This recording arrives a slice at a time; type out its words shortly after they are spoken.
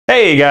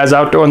Hey guys,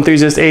 Outdoor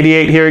Enthusiast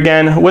 88 here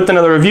again with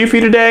another review for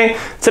you today.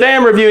 Today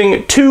I'm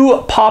reviewing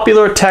two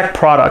popular tech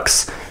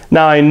products.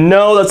 Now I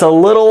know that's a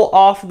little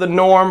off the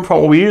norm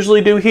from what we usually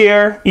do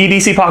here.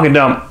 EDC Pocket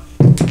Dump.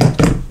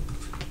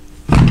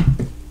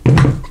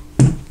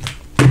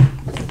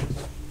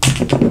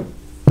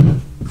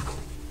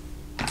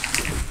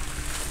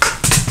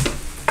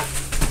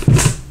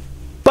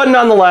 But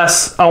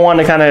nonetheless, I want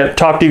to kind of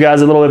talk to you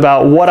guys a little bit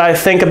about what I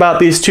think about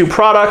these two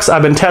products.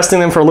 I've been testing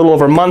them for a little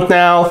over a month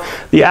now.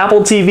 The Apple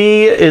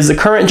TV is the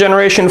current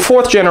generation,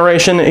 fourth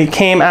generation. It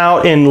came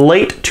out in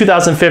late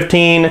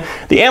 2015.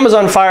 The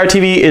Amazon Fire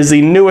TV is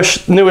the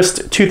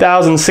newest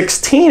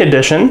 2016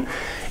 edition.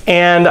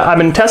 And I've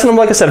been testing them,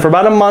 like I said, for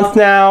about a month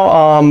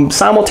now,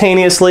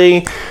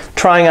 simultaneously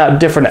trying out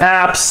different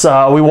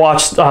apps. We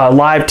watched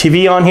live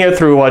TV on here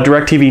through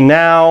DirecTV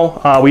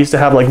Now. We used to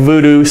have like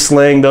Vudu,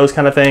 Sling, those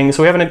kind of things.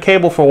 So we haven't had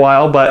cable for a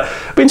while, but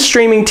been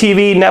streaming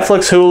TV,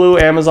 Netflix,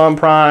 Hulu, Amazon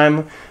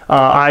Prime,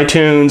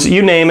 iTunes,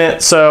 you name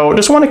it. So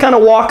just want to kind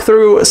of walk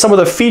through some of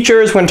the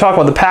features. We're going to talk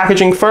about the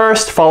packaging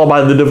first, followed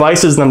by the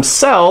devices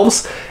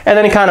themselves, and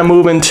then kind of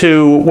move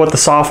into what the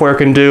software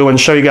can do and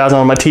show you guys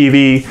on my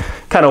TV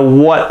kind of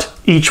what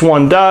each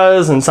one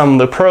does and some of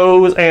the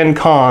pros and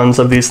cons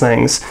of these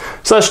things.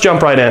 So let's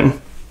jump right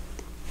in.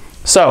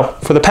 So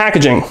for the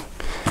packaging,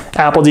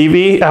 Apple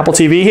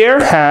TV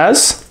here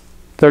has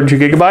 32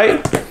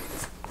 gigabyte,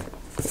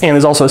 and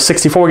there's also a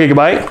 64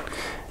 gigabyte.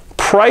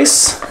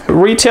 Price,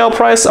 retail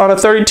price on a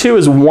 32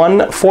 is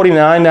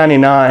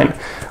 $149.99.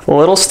 A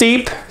little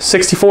steep,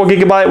 64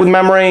 gigabyte with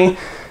memory,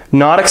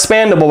 not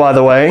expandable by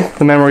the way.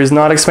 The memory is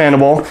not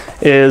expandable,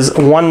 is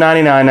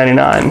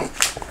 $199.99.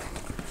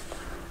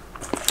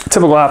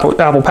 Typical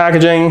Apple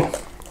packaging.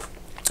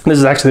 This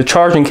is actually the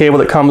charging cable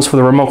that comes for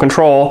the remote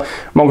control.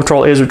 Remote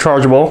control is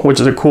rechargeable, which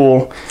is a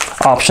cool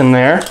option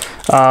there.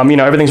 You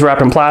know, everything's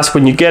wrapped in plastic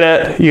when you get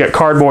it. You got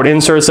cardboard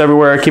inserts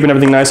everywhere, keeping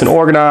everything nice and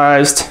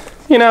organized.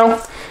 You know,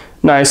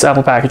 nice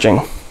Apple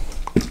packaging.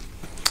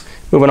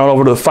 Moving on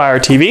over to the Fire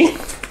TV.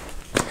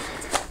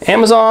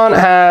 Amazon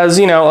has,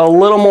 you know, a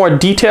little more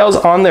details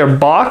on their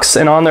box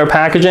and on their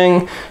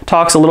packaging.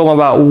 Talks a little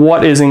about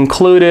what is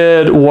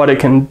included, what it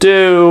can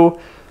do,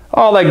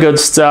 all that good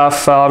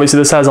stuff. Obviously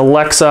this has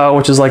Alexa,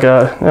 which is like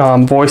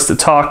a voice to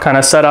talk kind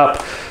of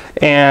setup,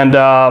 and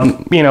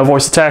you know,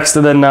 voice to text.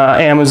 And then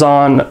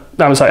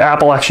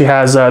Apple actually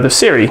has the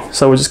Siri,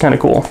 so which is kind of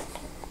cool.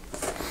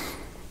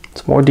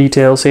 Some more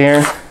details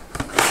here.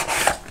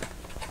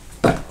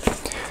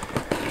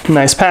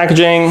 Nice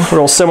packaging,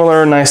 real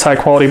similar, nice high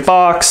quality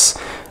box.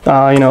 You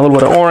know, a little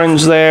bit of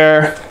orange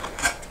there.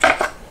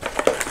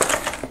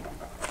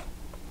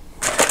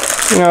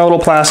 You know, a little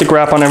plastic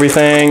wrap on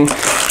everything.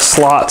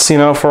 Slots, you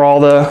know, for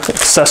all the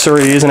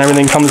accessories and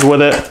everything comes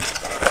with it.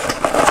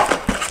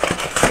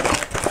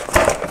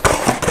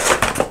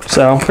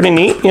 So pretty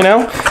neat, you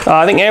know.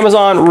 I think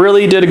Amazon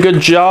really did a good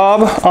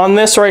job on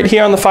this right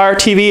here on the Fire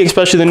TV,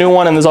 especially the new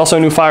one, and there's also a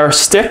new Fire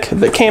Stick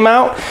that came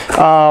out.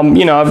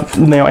 You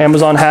know,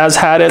 Amazon has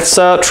had its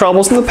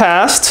troubles in the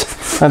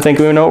past. I think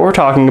we know what we're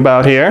talking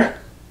about here.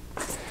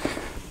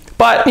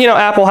 But, you know,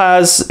 Apple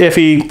has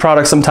iffy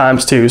products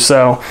sometimes too,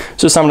 so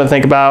it's just something to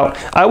think about.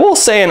 I will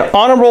say an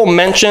honorable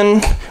mention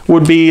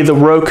would be the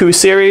Roku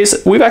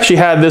series. We've actually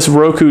had this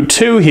Roku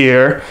 2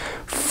 here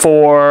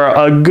for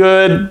a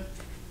good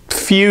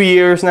few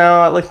years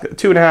now, like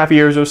 2.5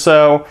 years or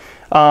so.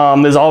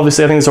 There's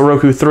obviously, I think there's a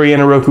Roku 3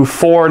 and a Roku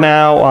 4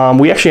 now.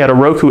 We actually had a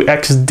Roku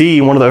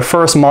XD, one of their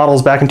first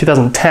models back in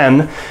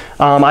 2010.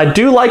 I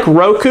do like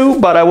Roku,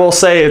 but I will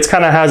say it's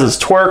kind of has its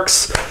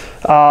twerks.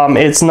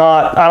 It's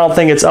not, I don't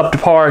think it's up to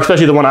par,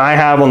 especially the one I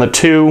have on the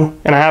 2,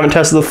 and I haven't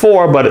tested the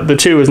 4, but the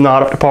 2 is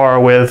not up to par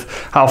with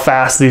how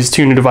fast these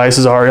two new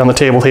devices are on the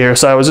table here.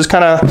 So it was just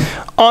kind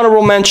of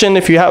honorable mention.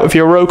 If you're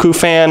a Roku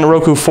fan,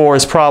 Roku 4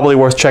 is probably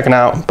worth checking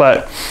out.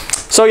 But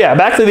so yeah,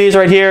 back to these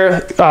right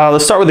here.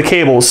 Let's start with the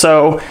cables.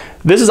 So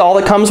this is all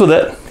that comes with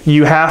it.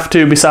 You have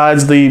to,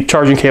 besides the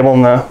charging cable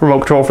and the remote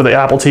control for the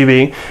Apple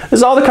TV, this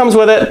is all that comes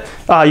with it.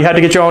 You have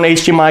to get your own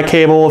HDMI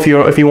cable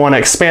if you want to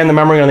expand the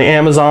memory on the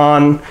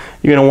Amazon.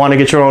 You're going to want to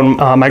get your own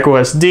micro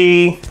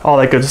SD, all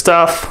that good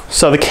stuff.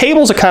 So the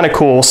cables are kind of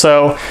cool.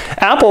 So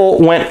Apple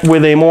went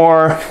with a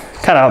more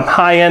kind of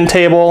high-end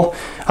cable.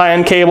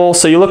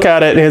 So you look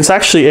at it, and it's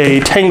actually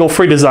a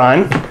tangle-free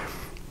design.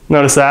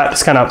 Notice that,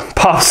 just kind of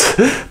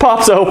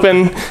pops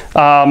open.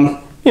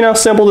 You know,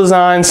 simple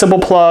design, simple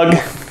plug.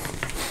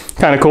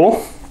 Kind of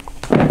cool.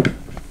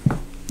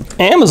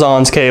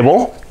 Amazon's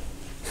cable,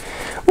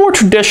 more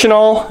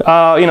traditional,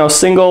 you know,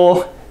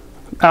 single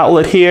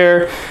outlet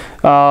here.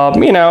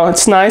 You know,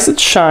 it's nice,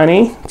 it's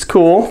shiny, it's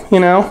cool, you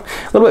know.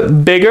 A little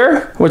bit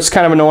bigger, which is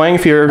kind of annoying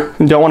if you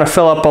don't want to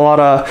fill up a lot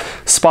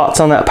of spots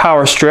on that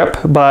power strip,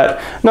 but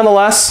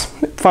nonetheless,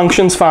 it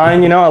functions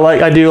fine, you know.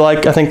 I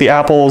think the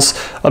Apple's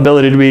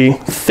ability to be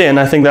thin,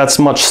 I think that's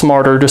much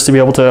smarter, just to be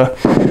able to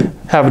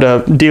have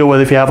to deal with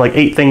if you have like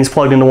 8 things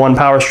plugged into one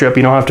power strip.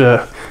 You don't have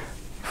to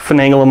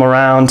finagle them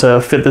around to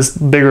fit this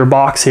bigger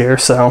box here.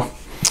 So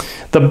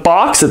the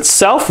box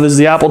itself, this is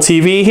the Apple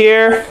TV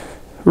here.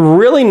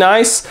 really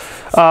nice.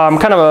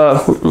 Kind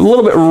of a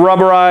little bit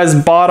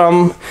rubberized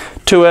bottom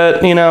to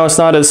it. You know, it's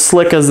not as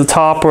slick as the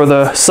top or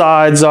the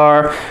sides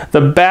are.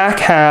 The back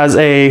has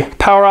a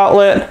power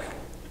outlet.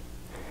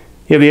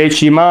 You have the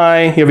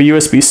HDMI, you have a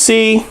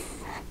USB-C,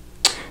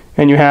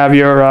 and you have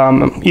your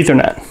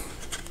Ethernet.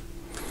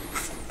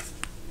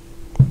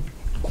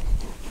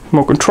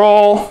 Remote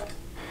control.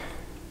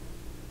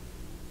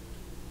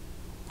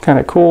 Kind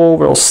of cool,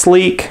 real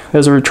sleek.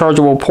 There's a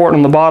rechargeable port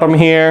on the bottom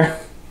here.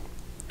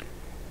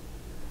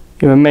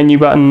 You have a menu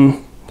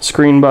button,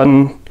 screen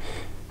button,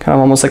 kind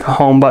of almost like a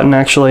home button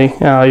actually.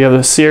 You have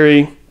the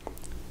Siri,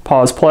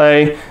 pause,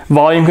 play.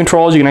 Volume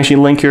controls, you can actually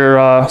link your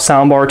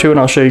soundbar to it, and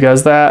I'll show you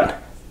guys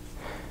that.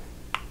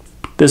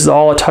 This is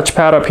all a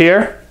touchpad up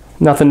here.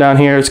 Nothing down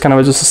here, it's kind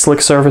of just a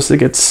slick surface that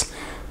gets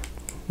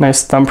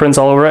nice thumbprints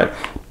all over it.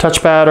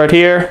 Touchpad right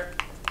here,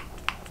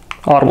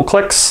 audible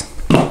clicks.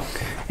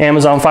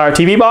 Amazon Fire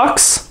TV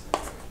box.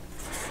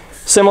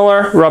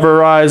 Similar,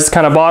 rubberized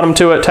kind of bottom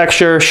to it,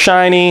 texture,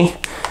 shiny,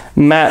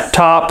 matte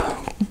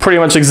top, pretty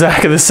much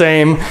exactly the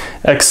same,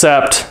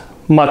 except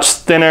much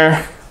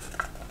thinner.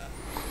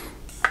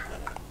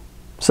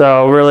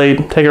 So really,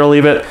 take it or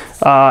leave it.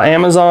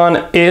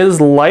 Amazon is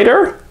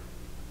lighter,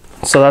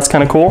 so that's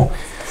kind of cool.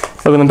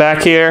 Look in the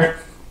back here,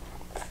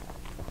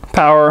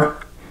 power,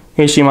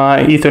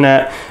 HDMI,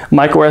 Ethernet,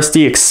 micro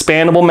SD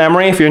expandable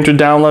memory if you're into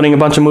downloading a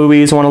bunch of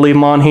movies, want to leave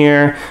them on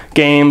here,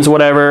 games,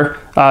 whatever.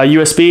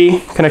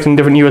 USB, connecting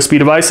different USB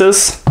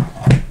devices.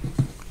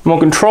 Remote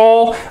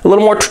control, a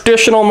little more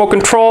traditional remote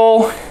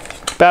control.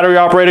 Battery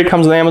operated,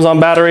 comes with Amazon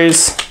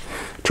batteries.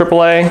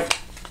 AAA.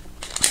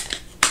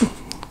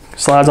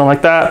 Slides on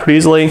like that pretty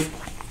easily.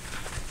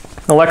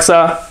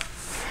 Alexa,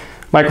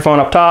 microphone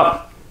up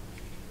top.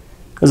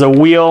 There's a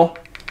wheel,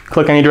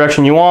 click any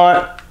direction you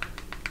want.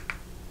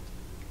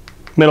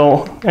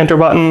 Middle enter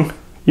button,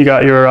 you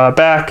got your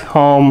back,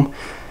 home,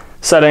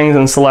 settings,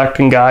 and select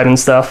and guide and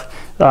stuff.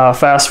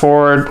 Fast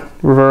forward,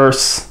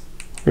 reverse,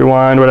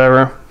 rewind,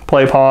 whatever,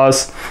 play,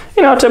 pause.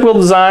 You know, typical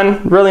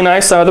design, really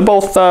nice. They're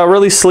both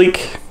really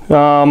sleek.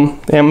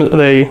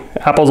 The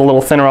Apple's a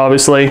little thinner,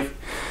 obviously,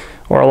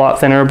 or a lot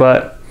thinner,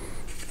 but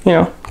you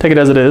know, take it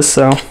as it is.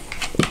 So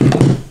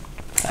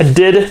I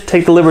did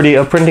take the liberty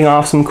of printing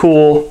off some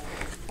cool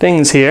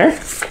things here.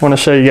 I want to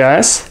show you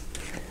guys.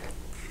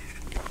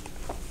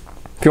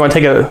 If you want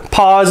to take a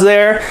pause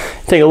there,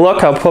 take a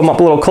look, I'll put them up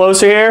a little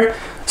closer here.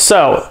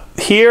 So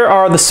here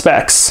are the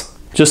specs,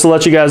 just to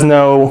let you guys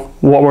know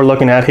what we're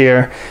looking at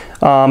here.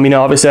 You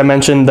know, obviously I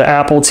mentioned the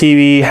Apple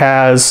TV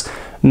has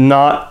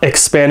not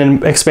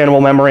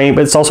expandable memory,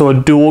 but it's also a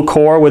dual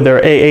core with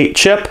their A8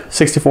 chip,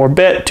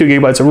 64-bit, 2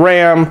 GB of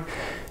RAM,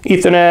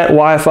 Ethernet,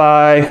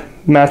 Wi-Fi,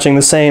 matching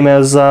the same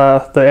as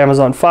the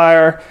Amazon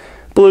Fire,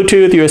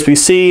 Bluetooth,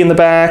 USB-C in the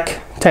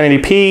back,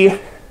 1080p,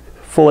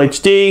 Full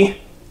HD.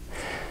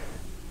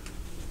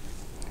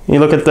 You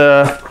look at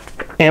the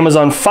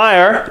Amazon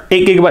Fire,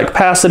 8 GB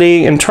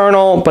capacity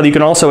internal, but you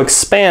can also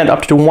expand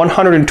up to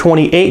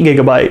 128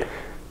 GB.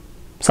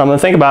 Something to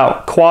think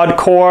about. Quad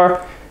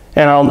core,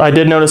 and I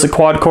did notice a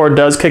quad core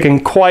does kick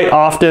in quite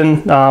often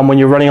when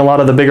you're running a lot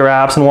of the bigger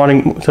apps and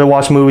wanting to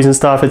watch movies and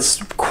stuff.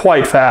 It's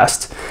quite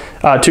fast.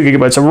 2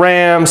 GB of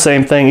RAM,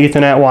 same thing,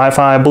 Ethernet,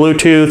 Wi-Fi,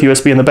 Bluetooth,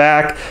 USB in the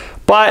back,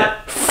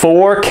 but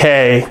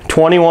 4K,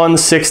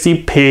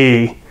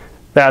 2160p.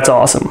 That's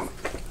awesome.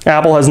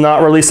 Apple has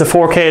not released a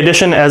 4K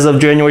edition as of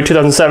January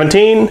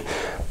 2017,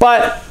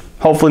 but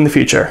hopefully in the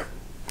future.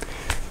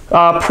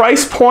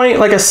 Price point,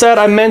 like I said,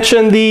 I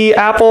mentioned the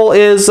Apple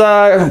is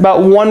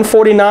about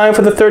 $149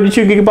 for the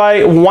 32 GB,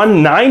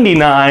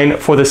 $199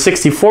 for the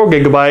 64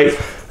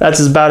 GB. That's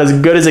about as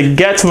good as it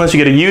gets unless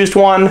you get a used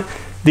one.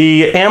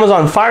 The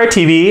Amazon Fire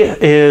TV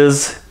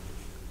is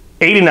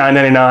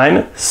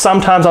 $89.99,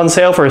 sometimes on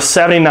sale for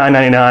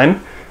 $79.99.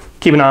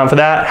 Keep an eye on for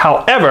that.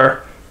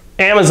 However,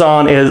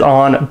 Amazon is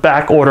on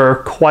back order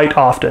quite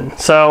often,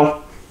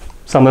 so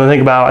something to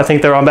think about. I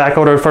think they're on back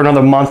order for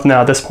another month now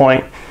at this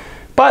point.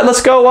 But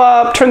let's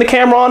go turn the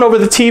camera on over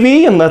the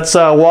TV and let's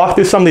walk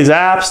through some of these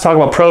apps, talk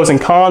about pros and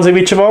cons of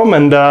each of them,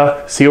 and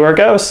see where it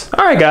goes.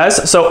 All right,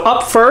 guys, so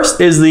up first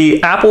is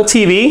the Apple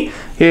TV.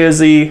 Here's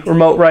the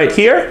remote right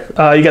here.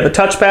 You got the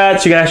touchpad,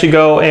 so you can actually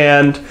go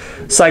and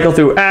cycle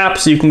through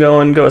apps. You can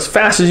go as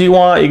fast as you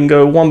want. You can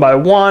go one by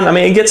one. I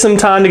mean, it gets some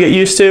time to get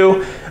used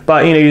to,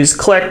 but you know, you just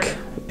click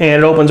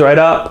and it opens right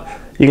up.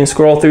 You can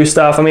scroll through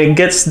stuff. I mean, it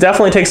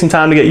definitely takes some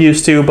time to get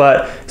used to,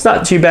 but it's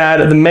not too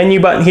bad. The menu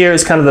button here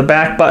is kind of the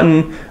back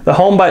button. The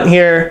home button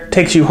here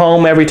takes you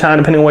home every time,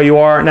 depending on where you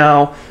are.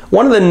 Now,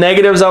 one of the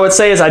negatives I would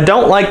say is I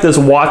don't like this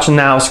Watch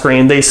Now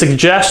screen. They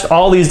suggest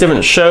all these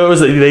different shows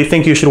that they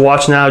think you should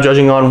watch now,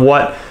 judging on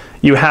what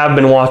you have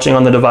been watching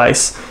on the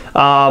device.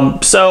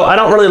 So I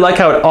don't really like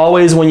how it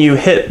always, when you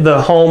hit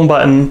the home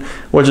button,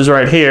 which is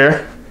right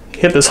here,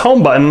 hit this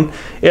home button,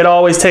 it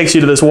always takes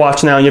you to this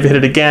Watch Now, and you have to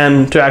hit it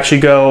again to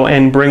actually go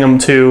and bring them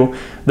to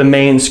the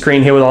main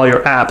screen here with all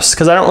your apps,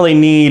 because I don't really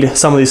need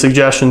some of these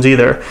suggestions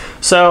either.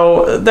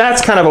 So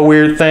that's kind of a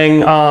weird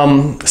thing.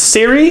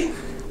 Siri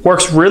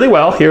works really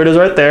well. Here it is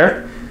right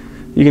there.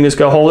 you can just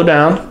go hold it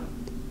down.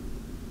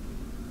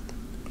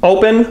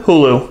 Open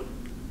Hulu.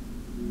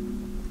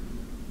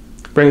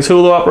 Brings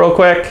Hulu up real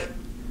quick.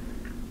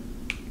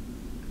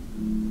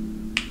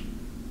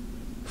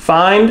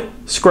 Find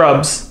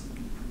Scrubs.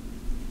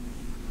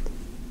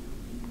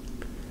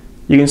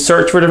 You can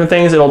search for different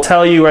things. It'll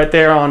tell you right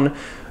there on,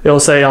 it'll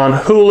say on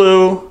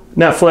Hulu,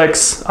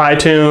 Netflix,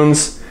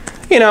 iTunes,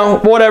 you know,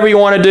 whatever you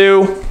want to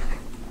do.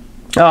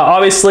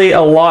 Obviously,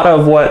 a lot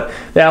of what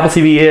the Apple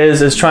TV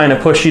is trying to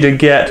push you to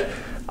get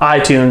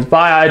iTunes,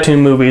 buy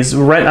iTunes movies,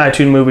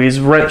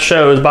 rent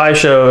shows, buy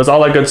shows,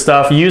 all that good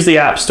stuff. Use the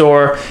App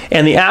Store.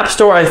 And the App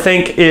Store, I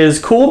think, is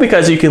cool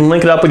because you can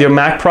link it up with your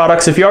Mac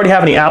products. If you already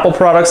have any Apple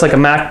products, like a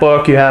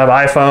MacBook, you have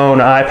iPhone,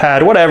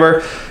 iPad,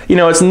 whatever, you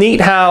know, it's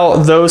neat how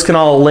those can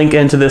all link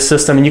into this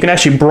system. And you can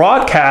actually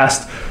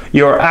broadcast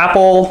your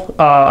Apple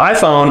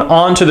iPhone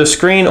onto the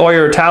screen or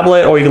your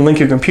tablet, or you can link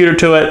your computer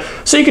to it.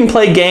 So you can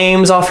play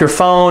games off your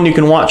phone, you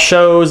can watch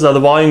shows, the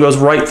volume goes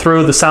right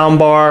through the sound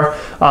bar.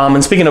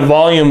 And speaking of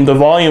volume, the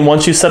volume,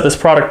 once you set this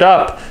product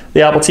up,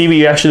 the Apple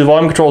TV, actually the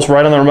volume control is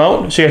right on the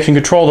remote. So you can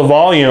control the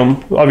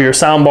volume of your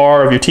sound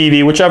bar, of your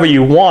TV, whichever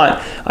you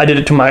want. I did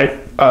it to my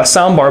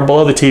sound bar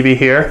below the TV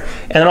here.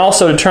 And then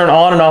also to turn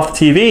on and off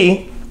the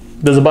TV,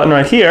 there's a button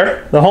right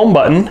here, the home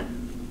button.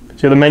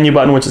 So the menu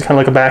button, which is kind of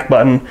like a back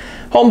button.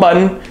 Home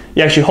button,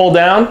 you actually hold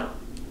down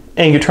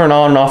and you turn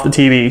on and off the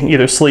TV,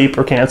 either sleep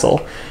or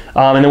cancel.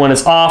 And then when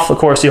it's off, of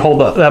course, you hold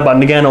that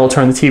button again, it'll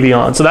turn the TV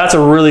on. So that's a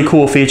really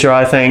cool feature,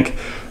 I think,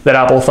 that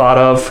Apple thought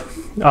of.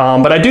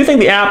 But I do think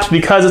the apps,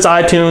 because it's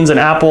iTunes and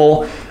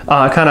Apple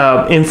kind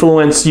of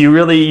influence,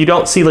 you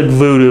don't see like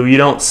Vudu, you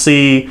don't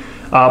see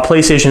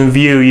PlayStation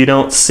View, you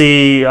don't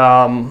see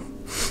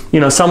you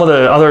know, some of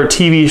the other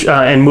TV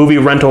and movie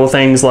rental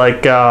things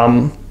like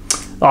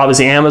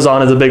obviously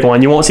Amazon is a big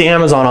one. You won't see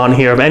Amazon on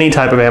here, of any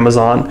type of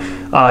Amazon.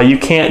 You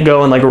can't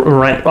go and like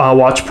rent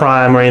Watch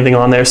Prime or anything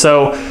on there.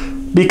 So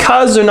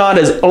because they're not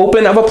as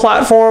open of a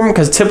platform,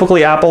 because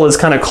typically Apple is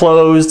kind of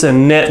closed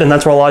and knit, and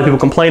that's where a lot of people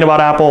complain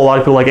about Apple. A lot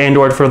of people like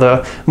Android for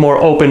the more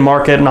open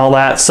market and all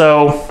that.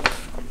 So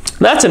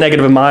that's a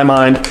negative in my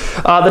mind.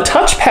 The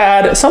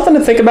touchpad, something to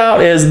think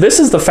about is this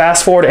is the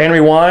fast forward and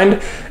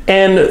rewind.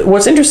 And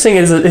what's interesting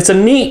is that it's a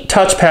neat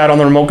touchpad on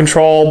the remote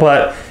control,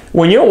 but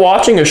when you're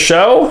watching a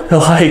show,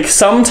 like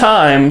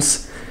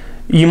sometimes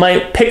you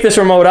might pick this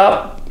remote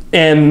up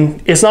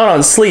and it's not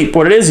on sleep.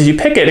 What it is you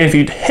pick it, and if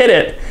you hit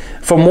it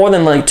for more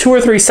than like 2 or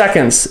 3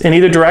 seconds in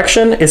either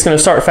direction, it's going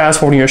to start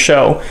fast forwarding your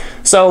show.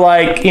 So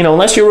like, you know,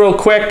 unless you're real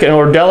quick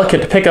or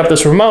delicate to pick up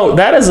this remote,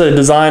 that is a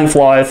design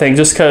flaw, I think,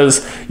 just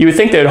because you would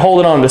think they'd hold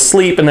it on to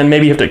sleep and then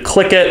maybe you have to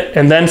click it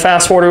and then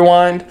fast forward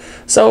rewind.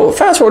 So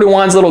fast forward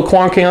rewind's a little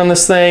clunky on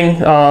this thing.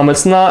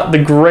 It's not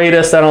the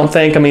greatest, I don't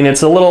think. I mean,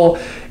 it's a little,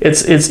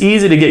 it's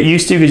easy to get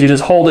used to because you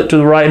just hold it to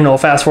the right and it'll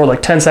fast forward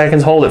like 10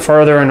 seconds, hold it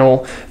further and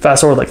it'll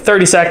fast forward like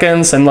 30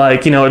 seconds. And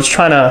like, you know, it's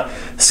trying to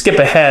skip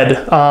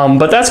ahead.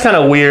 But that's kind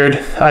of weird,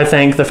 I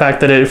think, the fact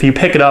that if you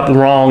pick it up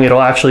wrong,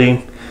 it'll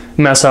actually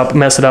mess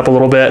it up a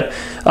little bit.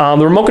 The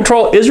remote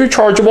control is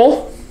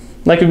rechargeable.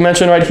 Like we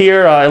mentioned right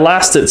here,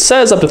 it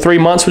says up to 3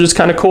 months, which is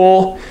kind of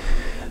cool.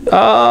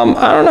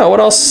 I don't know what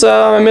else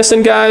am I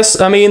missing,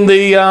 guys. I mean, the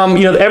you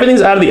know,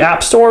 everything's out of the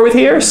App Store with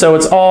here, so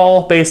it's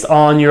all based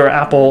on your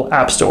Apple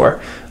App Store.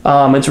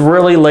 It's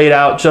really laid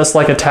out just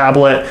like a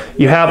tablet.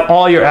 You have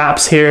all your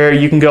apps here.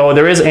 You can go,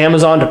 there is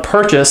Amazon to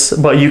purchase,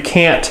 but you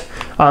can't.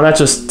 That's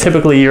just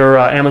typically your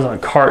Amazon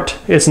cart.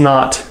 It's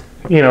not,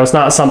 you know, it's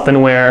not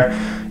something where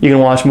you can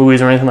watch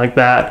movies or anything like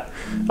that.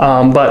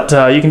 But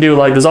you can do,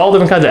 like, there's all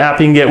different kinds of apps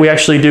you can get. We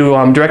actually do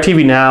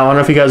DirecTV Now. I don't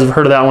know if you guys have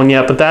heard of that one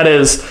yet, but that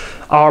is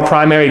our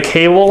primary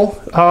cable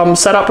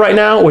setup right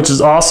now, which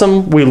is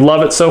awesome. We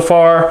love it so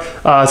far.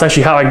 It's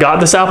actually how I got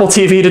this Apple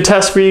TV to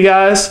test for you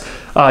guys.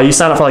 You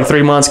sign up for like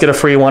 3 months, get a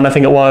free one, I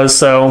think it was.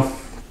 So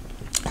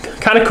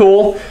kind of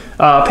cool.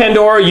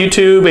 Pandora,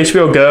 YouTube,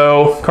 HBO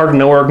Go, Cartoon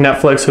Network,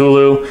 Netflix,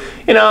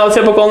 Hulu, you know,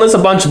 typical, and there's a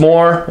bunch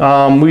more.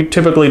 We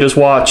typically just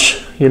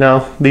watch, you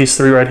know, these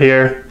 3 right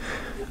here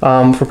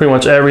for pretty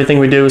much everything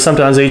we do.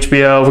 Sometimes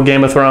HBO for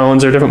Game of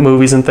Thrones or different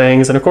movies and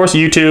things. And of course,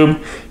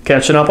 YouTube,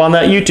 catching up on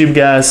that YouTube,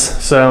 guys.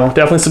 So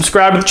definitely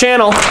subscribe to the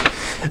channel.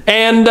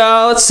 And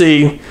let's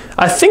see,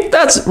 I think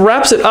that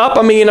wraps it up.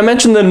 I mean, I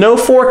mentioned the no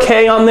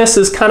 4K on this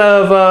is kind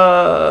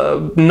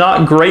of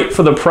not great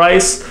for the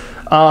price.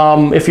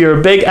 If you're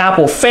a big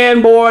Apple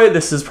fanboy,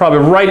 this is probably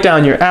right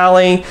down your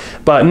alley,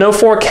 but no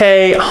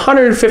 4K,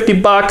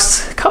 150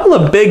 bucks, a couple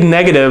of big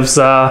negatives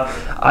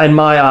in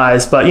my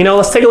eyes. But you know,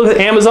 let's take a look at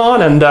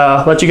Amazon and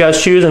let you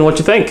guys choose and what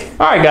you think.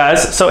 All right,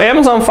 guys, so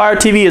Amazon Fire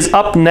TV is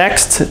up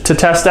next to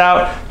test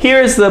out.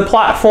 Here's the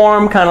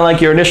platform, kind of like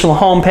your initial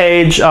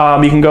homepage.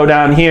 You can go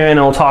down here and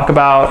it'll talk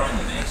about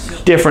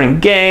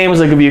different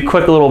games. It'll give you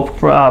quick little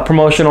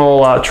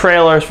promotional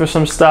trailers for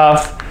some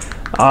stuff.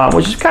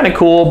 Which is kind of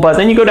cool. But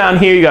then you go down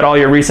here, you got all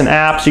your recent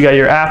apps, you got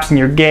your apps and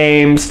your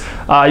games.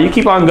 You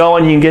keep on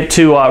going, you can get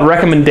to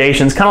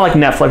recommendations, kind of like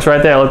Netflix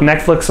right there. Look,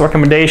 Netflix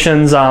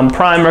recommendations,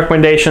 Prime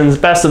recommendations,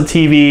 best of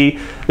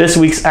TV. this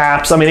week's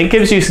apps. I mean, it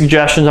gives you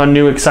suggestions on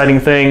new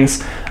exciting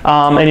things.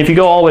 And if you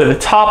go all the way to the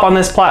top on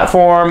this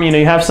platform,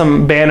 you have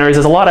some banners.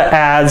 There's a lot of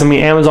ads. I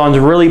mean, Amazon's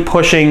really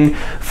pushing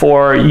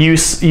for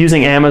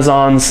using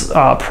Amazon's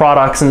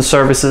products and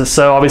services.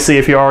 So obviously,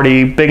 if you're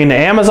already big into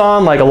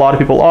Amazon, like a lot of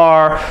people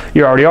are,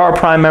 you already are a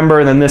Prime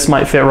member, then this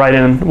might fit right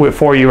in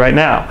for you right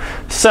now.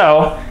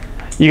 So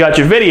you got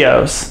your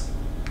videos,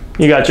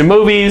 you got your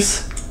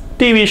movies,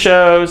 TV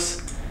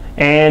shows,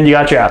 and you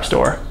got your App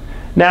Store.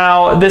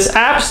 Now, this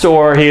App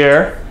Store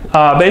here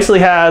basically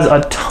has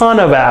a ton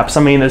of apps.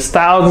 I mean, there's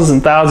thousands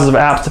and thousands of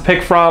apps to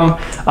pick from.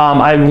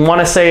 I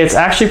want to say it's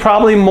actually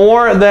probably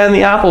more than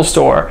the Apple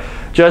Store,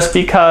 just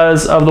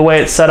because of the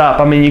way it's set up.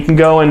 I mean, you can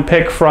go and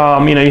pick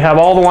from, you have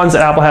all the ones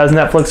that Apple has: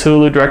 Netflix,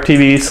 Hulu,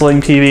 DirecTV, Sling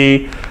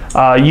TV,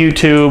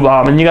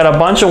 YouTube, and you got a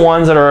bunch of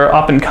ones that are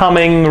up and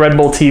coming: Red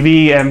Bull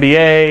TV,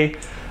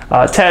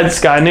 NBA, TED,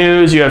 Sky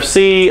News,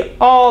 UFC,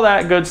 all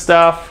that good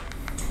stuff.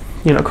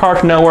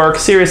 Cartoon Network,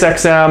 Sirius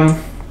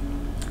XM,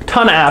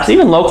 ton of apps,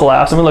 even local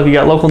apps. I mean, look, you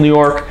got local New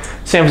York,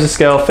 San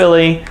Francisco,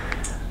 Philly,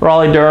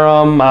 Raleigh,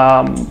 Durham,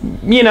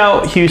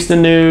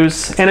 Houston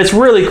news, and it's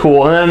really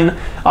cool. And then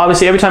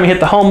obviously every time you hit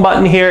the home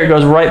button here, it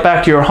goes right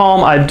back to your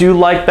home. I do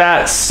like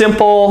that.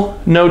 Simple,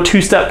 no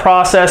two-step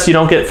process. You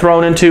don't get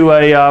thrown into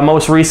a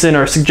most recent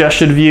or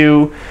suggested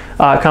view,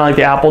 kind of like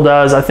the Apple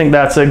does. I think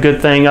that's a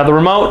good thing. The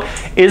remote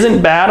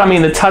isn't bad. I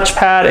mean, the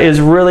touchpad is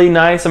really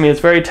nice. I mean,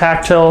 it's very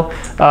tactile.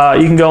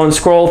 You can go and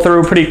scroll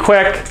through pretty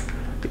quick.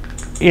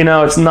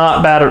 It's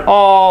not bad at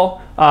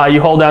all.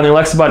 You hold down the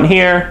Alexa button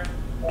here,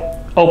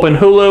 open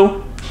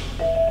Hulu.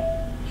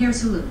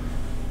 Here's Hulu.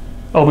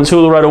 Opens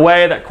Hulu right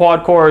away. That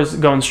quad core is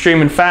going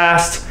streaming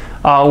fast.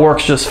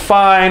 Works just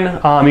fine.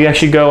 You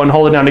actually go and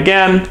hold it down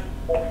again.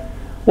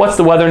 What's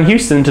the weather in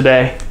Houston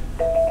today?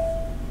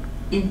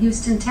 In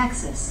Houston,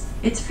 Texas,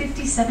 it's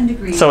 57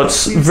 degrees. So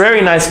it's a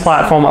very nice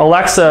platform.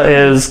 Alexa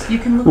is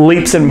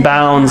leaps and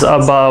bounds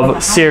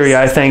above Siri,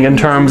 I think, in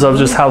terms of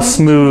just how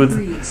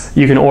smooth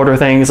you can order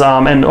things,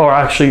 or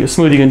actually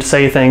smooth you can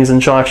say things,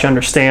 and she'll actually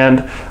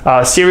understand.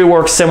 Siri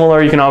works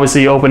similar. You can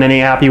obviously open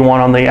any app you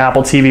want on the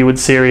Apple TV with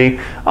Siri,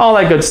 all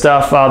that good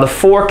stuff. The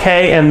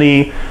 4K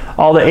and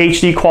all the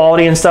HD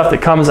quality and stuff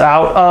that comes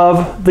out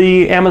of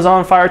the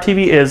Amazon Fire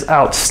TV is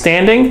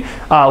outstanding.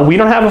 We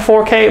don't have a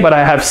 4K, but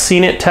I have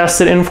seen it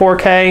tested in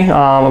 4K.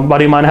 A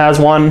buddy of mine has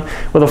one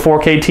with a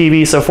 4K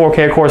TV, so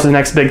 4K, of course, is the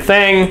next big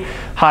thing.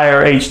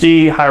 Higher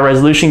HD, higher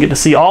resolution, get to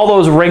see all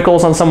those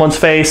wrinkles on someone's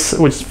face,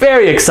 which is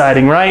very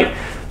exciting, right?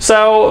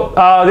 So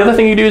the other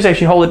thing you do is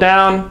actually hold it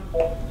down.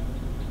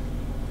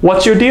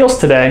 What's your deals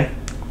today?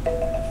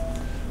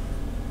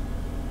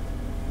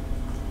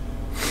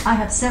 I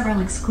have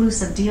several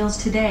exclusive deals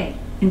today,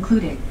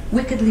 including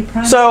wickedly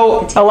priced.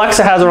 So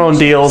Alexa has her own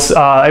deals.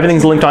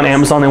 Everything's linked on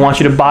Amazon. They want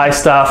you to buy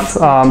stuff.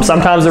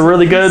 Sometimes they're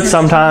really good.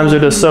 Sometimes they're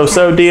just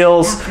so-so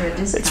deals.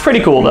 It's pretty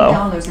cool though.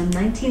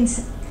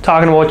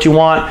 Talking about what you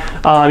want.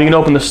 You can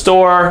open the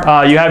store.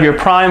 You have your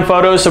Prime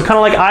photos. So kind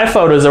of like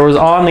iPhotos that was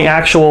on the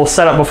actual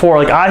setup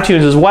before, like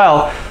iTunes as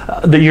well.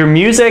 Your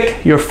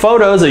music, your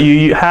photos that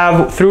you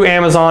have through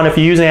Amazon, if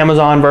you use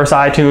Amazon versus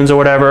iTunes or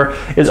whatever,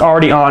 is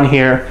already on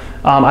here.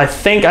 I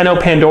know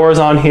Pandora's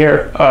on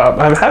here.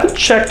 I haven't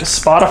checked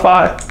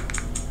Spotify.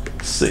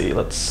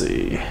 Let's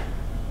see.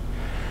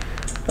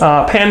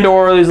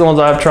 Pandora, these are the ones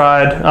I've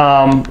tried.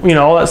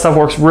 All that stuff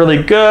works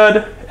really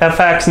good.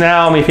 FX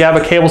Now, I mean, if you have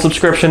a cable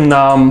subscription,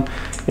 I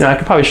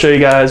could probably show you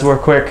guys real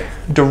quick.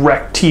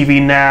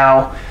 DirecTV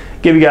Now,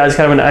 give you guys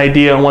kind of an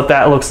idea on what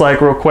that looks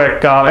like real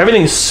quick.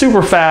 Everything's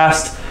super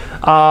fast.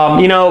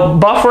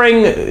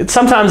 Buffering,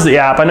 sometimes the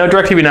app. I know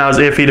DirecTV Now is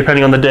iffy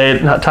depending on the day,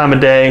 time of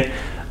day.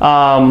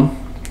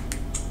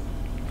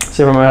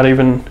 See if I'm going to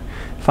even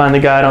find the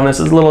guide on this.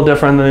 It's a little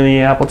different than the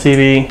Apple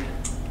TV.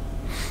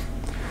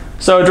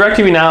 So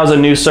DirecTV Now is a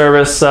new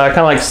service, kind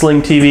of like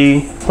Sling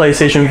TV,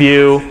 PlayStation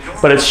Vue,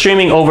 but it's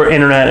streaming over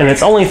internet, and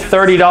it's only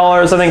 $30,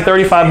 I think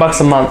 $35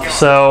 a month.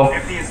 So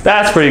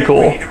that's pretty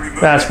cool.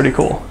 That's pretty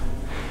cool.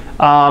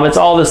 It's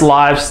all this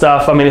live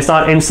stuff. I mean, it's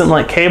not instant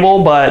like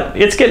cable, but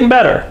it's getting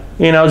better.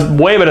 It's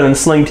way better than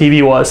Sling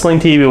TV was. Sling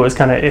TV was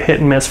kind of hit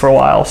and miss for a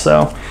while.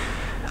 So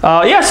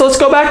so let's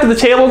go back to the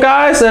table,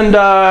 guys, and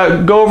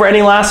go over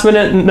any last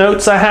minute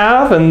notes I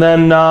have, and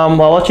then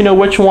I'll let you know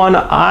which one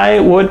I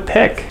would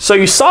pick. So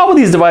you saw what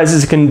these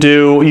devices can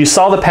do. You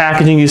saw the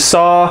packaging. You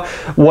saw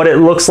what it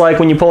looks like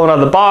when you pull it out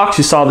of the box.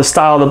 You saw the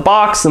style of the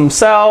box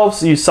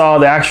themselves. You saw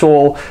the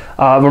actual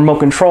remote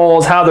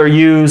controls, how they're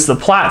used, the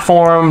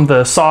platform,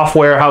 the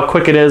software, how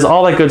quick it is,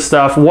 all that good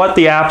stuff, what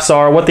the apps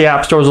are, what the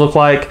app stores look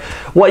like,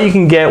 what you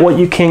can get, what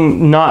you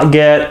can not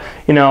get,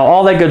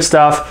 all that good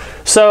stuff.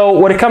 So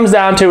what it comes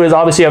down to is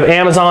obviously you have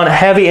Amazon,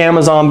 heavy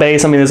Amazon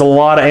base. I mean, there's a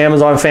lot of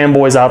Amazon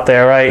fanboys out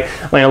there, right?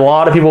 I mean, a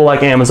lot of people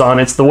like Amazon.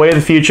 It's the way of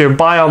the future.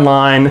 Buy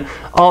online,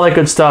 all that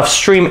good stuff.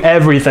 Stream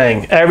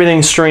everything.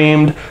 Everything's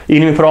streamed. You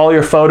can even put all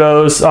your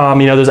photos. You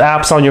know, there's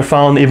apps on your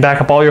phone that you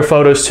back up all your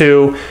photos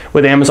to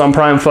with Amazon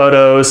Prime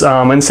Photos.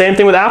 And same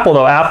thing with Apple,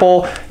 though.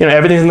 Apple, you know,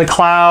 everything's in the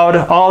cloud,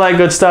 all that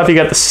good stuff. You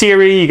got the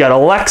Siri, you got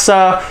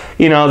Alexa.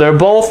 You know, they're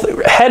both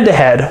head to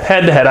head.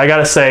 I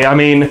gotta say. I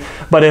mean,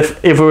 but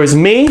if it was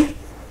me,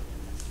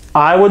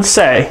 I would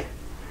say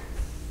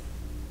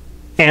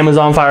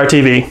Amazon Fire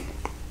TV.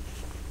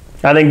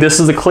 I think this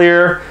is the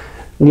clear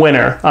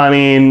winner. I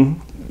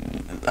mean,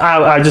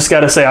 I just got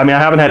to say, I mean, I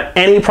haven't had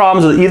any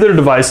problems with either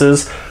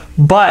devices,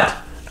 but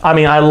I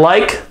mean, I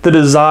like the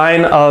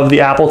design of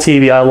the Apple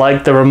TV. I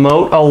like the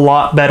remote a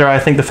lot better. I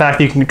think the fact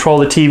that you can control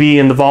the TV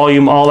and the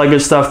volume, all that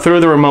good stuff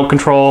through the remote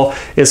control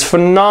is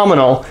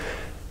phenomenal.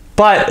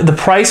 But the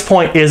price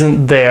point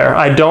isn't there.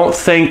 I don't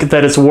think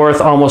that it's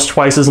worth almost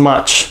twice as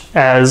much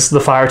as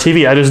the Fire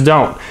TV. I just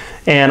don't.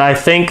 And I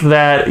think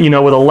that, you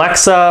know, with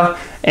Alexa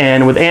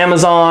and with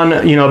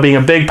Amazon, you know, being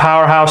a big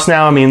powerhouse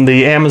now, I mean,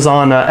 the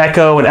Amazon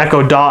Echo and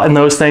Echo Dot and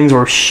those things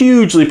were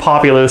hugely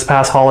popular this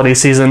past holiday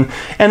season.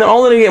 And they're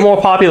only going to get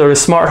more popular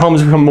as smart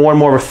homes become more and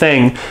more of a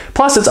thing.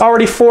 Plus, it's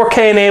already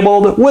 4K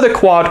enabled with a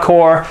quad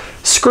core,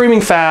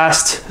 screaming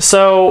fast.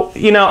 So,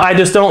 you know, I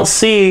just don't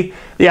see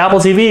the Apple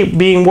TV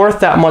being worth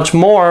that much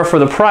more for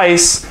the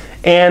price,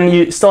 and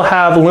you still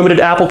have limited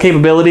Apple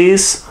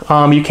capabilities.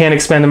 You can't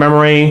expand the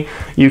memory.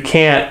 You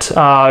can't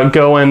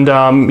go and,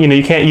 you know,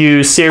 you can't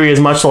use Siri as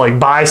much to like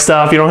buy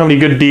stuff. You don't have any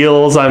good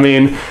deals. I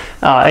mean,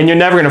 and you're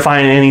never going to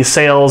find any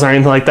sales or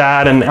anything like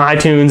that. And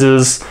iTunes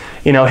is,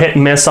 you know, hit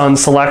and miss on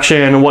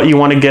selection and what you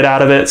want to get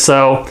out of it.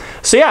 So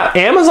yeah,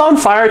 Amazon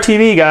Fire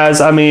TV,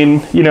 guys. I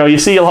mean, you know, you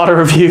see a lot of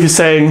reviews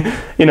saying,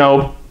 you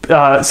know,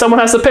 someone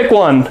has to pick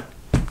one.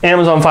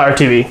 Amazon Fire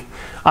TV.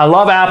 I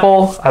love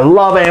Apple. I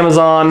love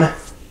Amazon.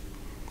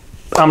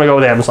 I'm gonna go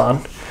with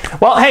Amazon.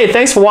 Well, hey,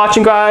 thanks for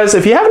watching, guys.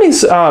 If you have any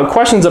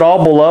questions at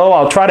all below,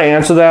 I'll try to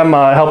answer them.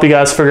 Help you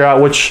guys figure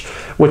out which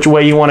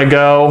way you want to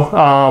go.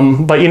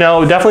 But you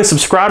know, definitely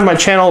subscribe to my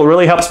channel. It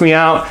really helps me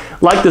out.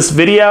 Like this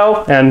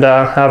video, and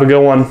have a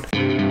good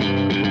one.